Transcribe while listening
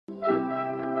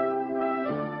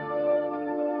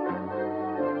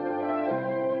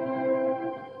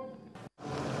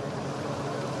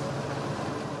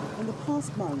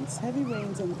past months, heavy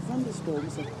rains and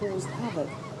thunderstorms have caused havoc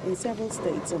in several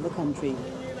states of the country.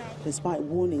 Despite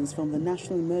warnings from the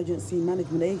National Emergency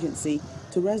Management Agency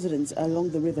to residents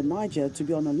along the River Niger to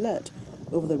be on alert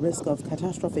over the risk of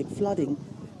catastrophic flooding,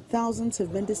 thousands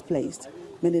have been displaced,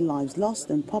 many lives lost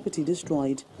and property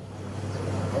destroyed.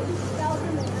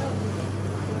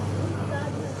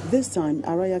 This time,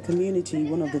 Araya community,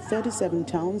 one of the 37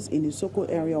 towns in the Isoko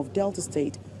area of Delta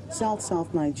State,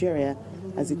 South Nigeria,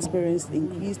 has experienced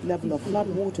increased level of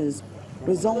floodwaters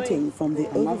resulting from the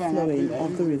overflowing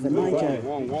of the River Niger,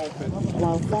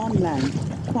 while farmland,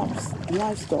 crops,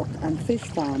 livestock and fish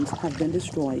farms have been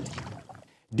destroyed.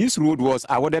 This road was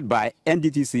awarded by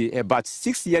NDTC about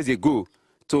 6 years ago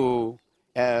to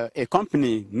a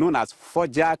company known as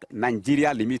Fojak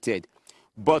Nigeria Limited.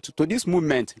 But to this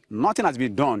moment, nothing has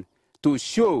been done to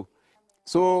show.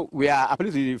 So we are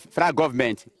appealing to the federal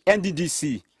government,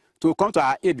 NDDC, to come to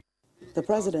our aid. The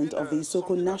president of the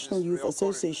Isoko National Youth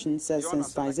Association says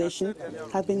sensitization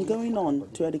has been going on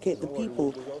to educate the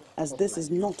people, as this is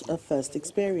not a first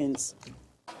experience.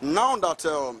 Now that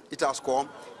it has come,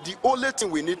 the only thing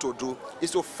we need to do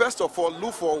is to first of all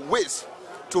look for ways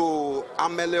to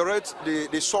ameliorate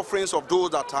the sufferings of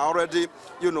those that are already,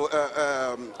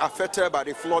 affected by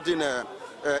the flooding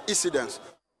incidents.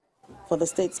 For the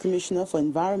state's Commissioner for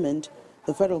Environment,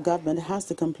 the federal government has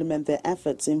to complement their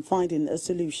efforts in finding a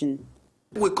solution.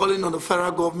 We're calling on the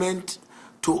federal government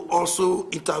to also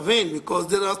intervene because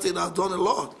the state has done a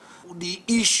lot. The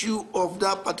issue of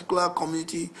that particular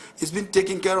community is being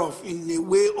taken care of in a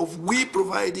way of we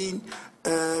providing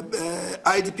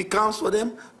IDP camps for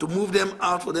them, to move them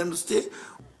out for them to stay.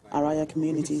 Araya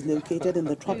community is located in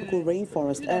the tropical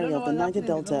rainforest area of the Niger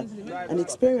Delta and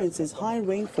experiences high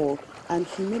rainfall and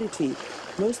humidity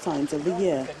most times of the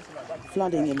year.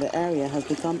 Flooding in the area has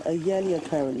become a yearly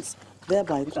occurrence,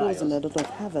 thereby causing a lot of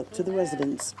havoc to the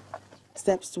residents.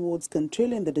 Steps towards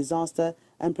controlling the disaster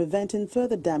and preventing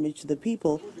further damage to the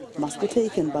people must be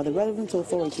taken by the relevant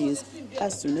authorities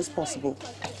as soon as possible.